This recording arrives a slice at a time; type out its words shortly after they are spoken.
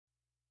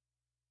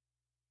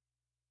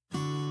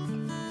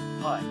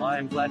Hi, I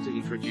am glad to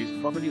introduce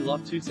property lot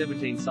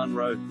 217 Sun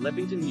Road,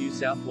 Leppington, New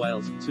South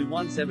Wales,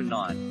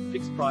 2179.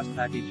 Fixed price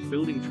package.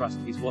 Building trust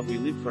is what we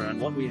live for and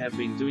what we have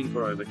been doing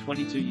for over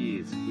 22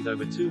 years. With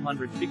over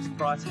 200 fixed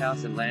price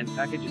house and land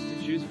packages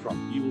to choose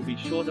from, you will be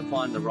sure to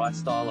find the right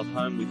style of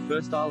home with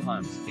First Style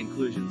Homes.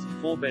 Inclusions: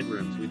 4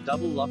 bedrooms with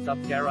double locked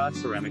up garage,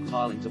 ceramic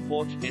tiling to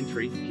porch,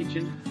 entry,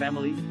 kitchen,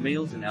 family,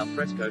 meals and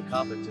alfresco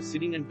carpet to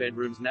sitting and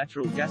bedrooms.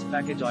 Natural gas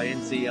package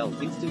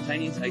INCL,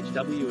 instantaneous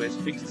HWS,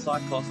 fixed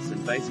site costs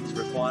and basics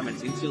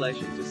requirements,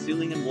 insulation to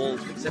ceiling and walls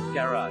except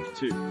garage.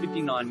 2,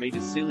 59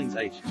 meters ceilings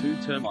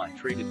H2 termite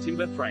treated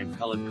timber frame,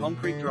 colored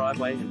concrete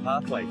driveway and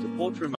pathway to porch room.